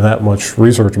go into that much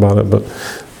research about it, but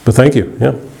thank you.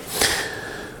 Yeah.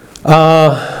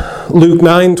 Luke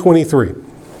 9:23,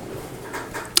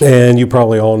 and you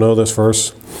probably all know this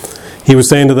verse. He was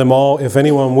saying to them all, "If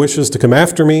anyone wishes to come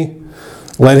after me,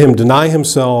 let him deny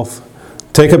himself,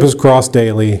 take up his cross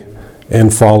daily,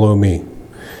 and follow me.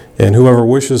 And whoever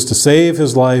wishes to save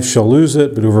his life shall lose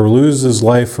it, but whoever loses his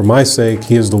life for my sake,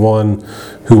 he is the one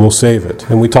who will save it."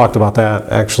 And we talked about that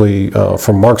actually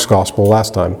from Mark's Gospel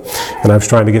last time. And I was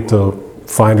trying to get the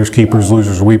finders, keepers,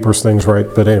 losers, weepers things right.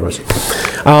 But anyways.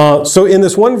 So in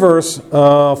this one verse,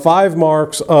 5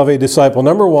 marks of a disciple.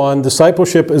 Number 1,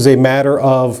 discipleship is a matter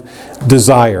of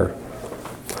desire.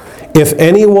 If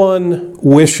anyone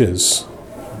wishes...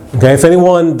 Okay, if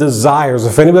anyone desires,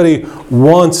 if anybody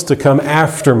wants to come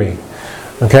after me.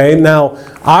 Okay, now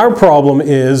our problem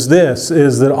is this,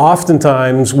 is that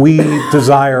oftentimes we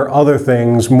desire other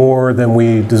things more than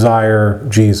we desire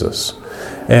Jesus.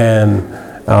 And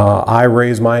I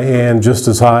raise my hand just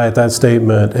as high at that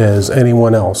statement as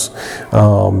anyone else.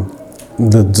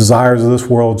 The desires of this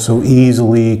world so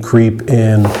easily creep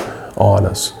in on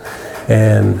us.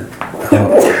 And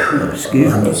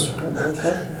Excuse me.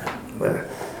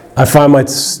 I find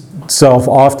myself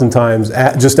oftentimes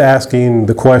just asking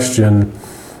the question,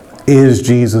 is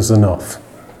Jesus enough?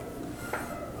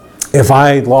 If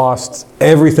I lost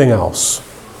everything else,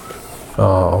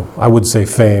 I would say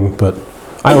fame, but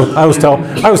I always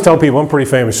tell people I'm pretty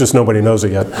famous, just nobody knows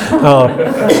it yet.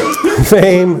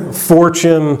 Fame,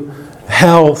 fortune,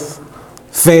 health,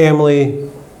 family.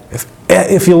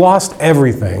 If you lost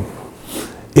everything,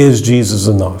 is Jesus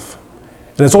enough?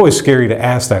 And it's always scary to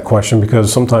ask that question,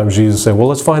 because sometimes Jesus said, well,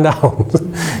 let's find out.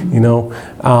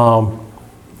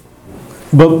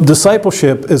 But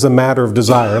discipleship is a matter of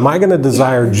desire. Am I going to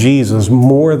desire Jesus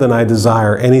more than I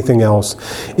desire anything else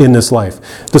in this life?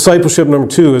 Discipleship number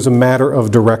 2 is a matter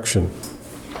of direction.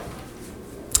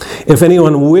 If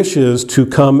anyone wishes to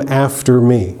come after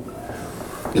me.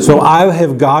 So I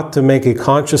have got to make a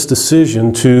conscious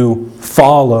decision to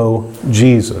follow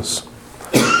Jesus.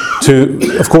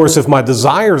 Of course, if my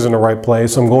desire is in the right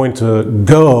place, I'm going to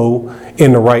go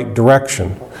in the right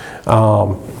direction.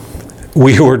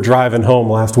 We were driving home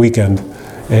last weekend,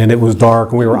 and it was dark,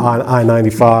 and we were on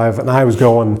I-95, and I was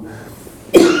going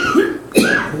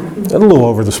a little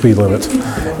over the speed limit.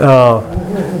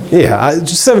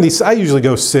 I usually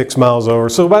go 6 miles over,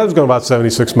 so I was going about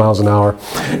 76 miles an hour.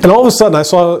 And all of a sudden, I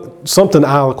saw something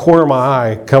out of the corner of my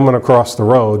eye coming across the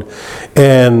road,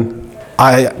 and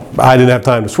I didn't have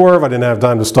time to swerve, I didn't have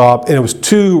time to stop, and it was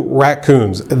 2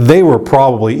 raccoons. They were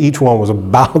probably, each one was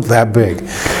about that big.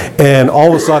 And all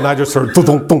of a sudden I just heard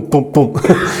boom, boom, boom, boom,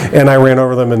 and I ran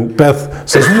over them, and Beth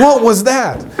says, "What was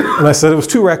that?" And I said, "It was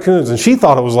 2 raccoons," and she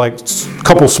thought it was like a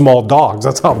couple small dogs.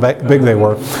 That's how big they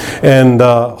were. And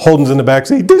Holden's in the back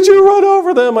saying, "Did you run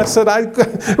over them?" I said,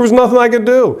 there was nothing I could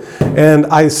do. And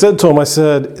I said to him, I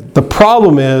said, "The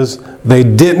problem is they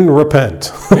didn't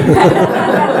repent."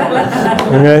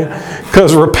 Okay?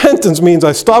 Because repentance means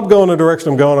I stop going the direction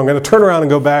I'm going. I'm going to turn around and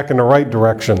go back in the right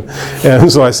direction.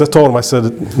 And so I told him, I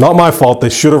said, "Not my fault. They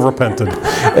should have repented."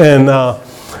 And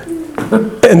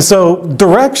so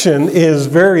direction is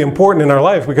very important in our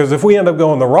life, because if we end up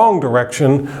going the wrong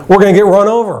direction, we're going to get run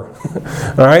over.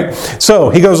 All right?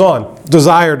 So he goes on.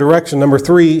 Desire, direction. Number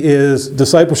 3 is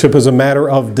discipleship is a matter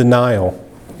of denial.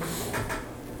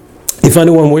 If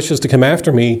anyone wishes to come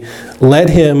after me, let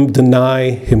him deny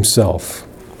himself.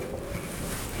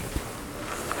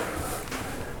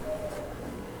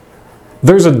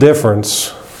 There's a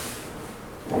difference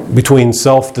between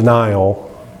self-denial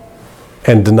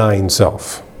and denying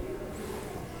self.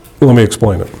 Let me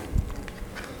explain it.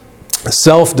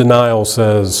 Self-denial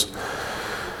says,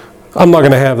 "I'm not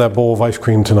going to have that bowl of ice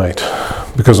cream tonight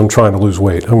because I'm trying to lose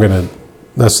weight.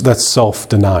 That's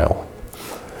self-denial."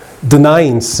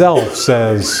 Denying self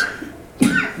says,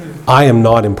 "I am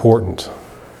not important.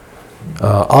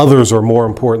 Others are more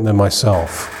important than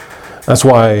myself." That's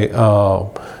why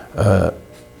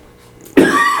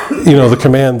the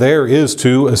command there is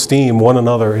to esteem one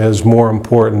another as more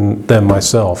important than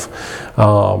myself.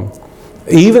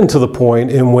 Even to the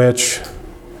point in which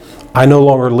I no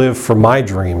longer live for my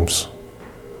dreams.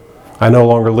 I no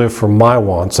longer live for my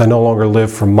wants. I no longer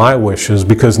live for my wishes,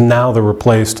 because now they're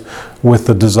replaced with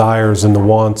the desires and the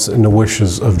wants and the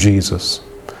wishes of Jesus.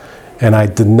 And I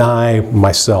deny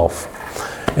myself.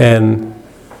 And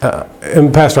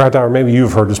Pastor Hightower, maybe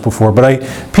you've heard this before, but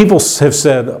people have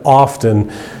said often,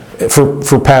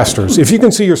 for pastors, if you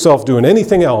can see yourself doing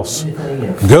anything else,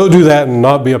 go do that and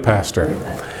not be a pastor.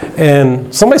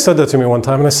 And somebody said that to me one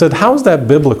time, and I said, "How is that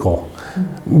biblical?"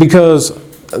 Because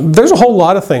there's a whole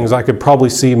lot of things I could probably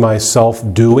see myself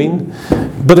doing,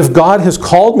 but if God has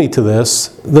called me to this,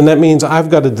 then that means I've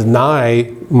got to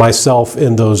deny myself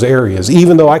in those areas,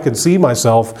 even though I could see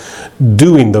myself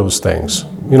doing those things.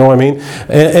 You know what I mean?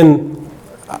 And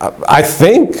I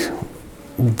think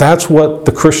that's what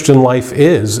the Christian life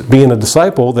is, being a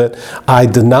disciple, that I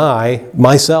deny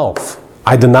myself.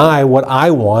 I deny what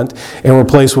I want and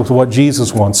replace with what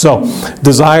Jesus wants. So,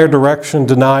 desire, direction,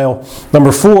 denial.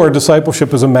 Number 4,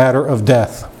 discipleship is a matter of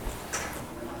death.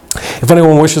 If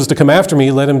anyone wishes to come after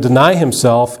me, let him deny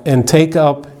himself and take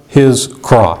up his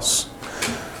cross.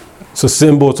 It's a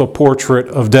symbol, it's a portrait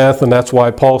of death, and that's why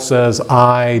Paul says,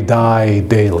 "I die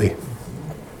daily."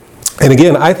 And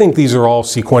again, I think these are all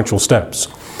sequential steps.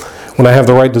 When I have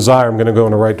the right desire, I'm going to go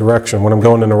in the right direction. When I'm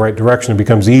going in the right direction, it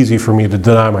becomes easy for me to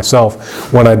deny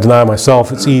myself. When I deny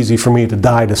myself, it's easy for me to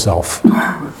die to self.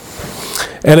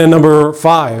 And then number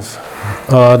 5,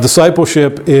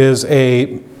 discipleship is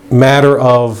a matter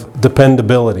of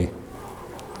dependability.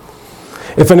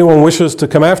 If anyone wishes to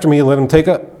come after me, let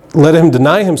him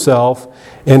deny himself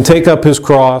and take up his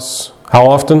cross. How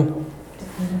often?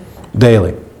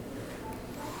 Daily.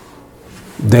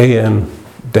 Day in,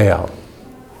 day out.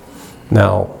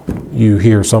 Now, you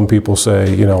hear some people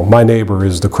say, my neighbor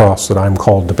is the cross that I'm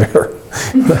called to bear.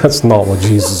 That's not what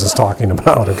Jesus is talking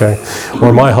about, okay?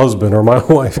 Or my husband or my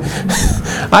wife.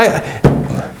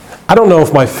 I don't know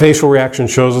if my facial reaction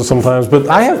shows it sometimes, but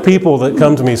I have people that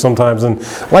come to me sometimes and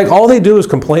all they do is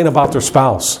complain about their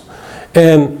spouse.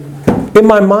 And in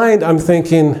my mind, I'm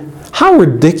thinking, how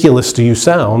ridiculous do you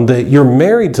sound that you're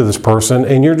married to this person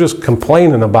and you're just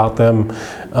complaining about them,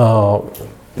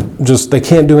 they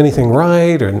can't do anything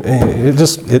right, and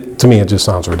to me it just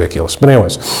sounds ridiculous. But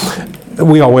anyways,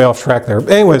 we got way off track there.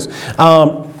 Anyways,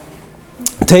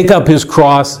 take up his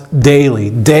cross daily,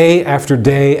 day after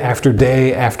day after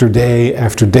day after day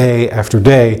after day after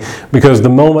day, because the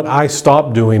moment I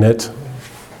stop doing it,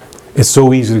 it's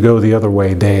so easy to go the other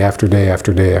way day after day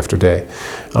after day after day.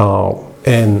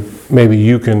 And maybe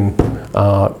you can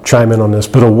chime in on this,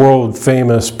 but a world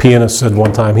famous pianist said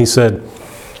one time, he said,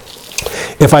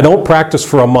 if I don't practice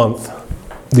for a month,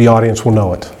 the audience will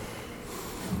know it.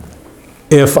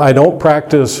 If I don't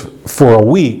practice for a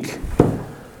week,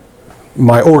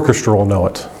 my orchestra will know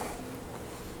it.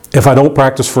 If I don't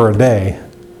practice for a day,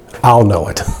 I'll know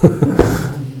it.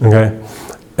 Okay?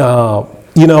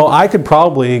 I could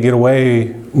probably get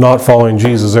away not following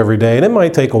Jesus every day, and it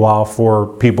might take a while for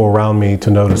people around me to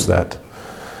notice that.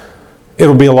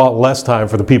 It'll be a lot less time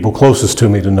for the people closest to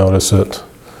me to notice it,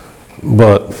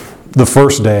 but the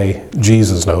first day,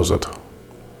 Jesus knows it.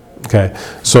 Okay,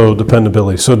 so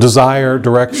dependability. So desire,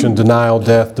 direction, denial,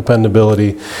 death,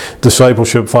 dependability.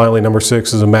 Discipleship, finally, number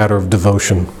 6, is a matter of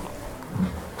devotion.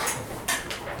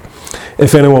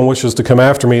 If anyone wishes to come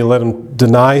after me, let him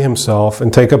deny himself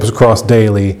and take up his cross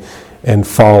daily and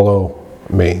follow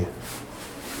me.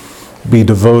 Be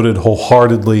devoted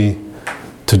wholeheartedly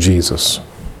to Jesus.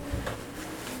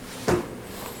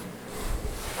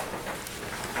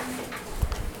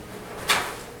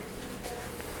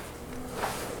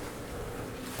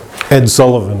 Ed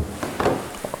Sullivan.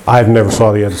 I've never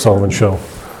saw the Ed Sullivan Show.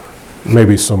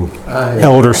 Maybe some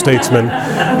elder statesmen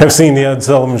have seen the Ed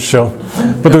Sullivan Show.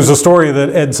 But there's a story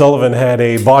that Ed Sullivan had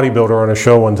a bodybuilder on a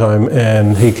show one time,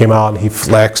 and he came out and he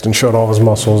flexed and showed all his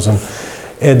muscles. And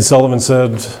Ed Sullivan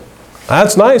said,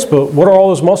 "That's nice, but what are all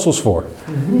those muscles for?"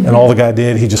 And all the guy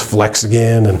did, he just flexed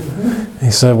again. And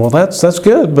he said, "Well, that's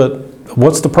good, but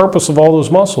what's the purpose of all those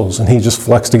muscles?" And he just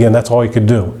flexed again. That's all he could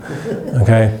do.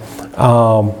 Okay?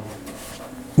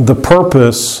 The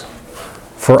purpose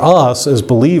for us as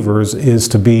believers is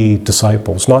to be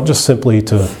disciples, not just simply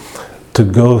to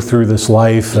go through this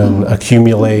life and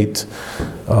accumulate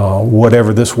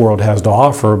whatever this world has to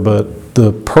offer, but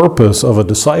the purpose of a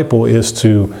disciple is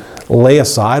to lay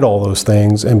aside all those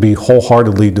things and be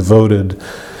wholeheartedly devoted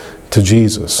to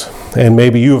Jesus. And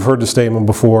maybe you have heard the statement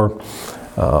before.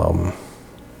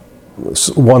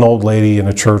 One old lady in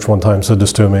a church one time said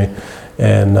this to me,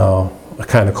 and I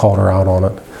kind of called her out on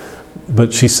it.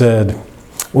 But she said,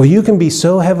 "Well, you can be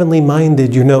so heavenly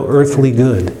minded, you're no earthly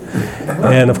good."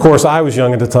 And of course, I was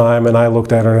young at the time, and I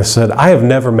looked at her and I said, "I have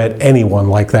never met anyone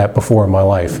like that before in my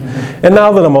life." And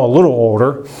now that I'm a little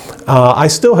older, I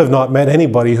still have not met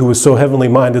anybody who was so heavenly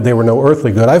minded they were no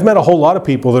earthly good. I've met a whole lot of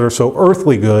people that are so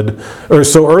earthly good, or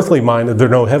so earthly minded they're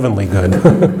no heavenly good.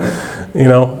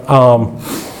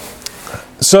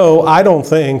 So I don't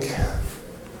think,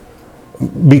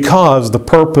 because the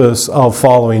purpose of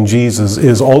following Jesus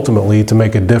is ultimately to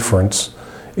make a difference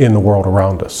in the world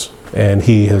around us. And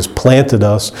He has planted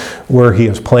us where He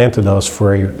has planted us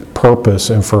for a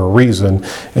purpose and for a reason,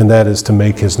 and that is to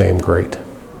make His name great.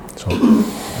 So.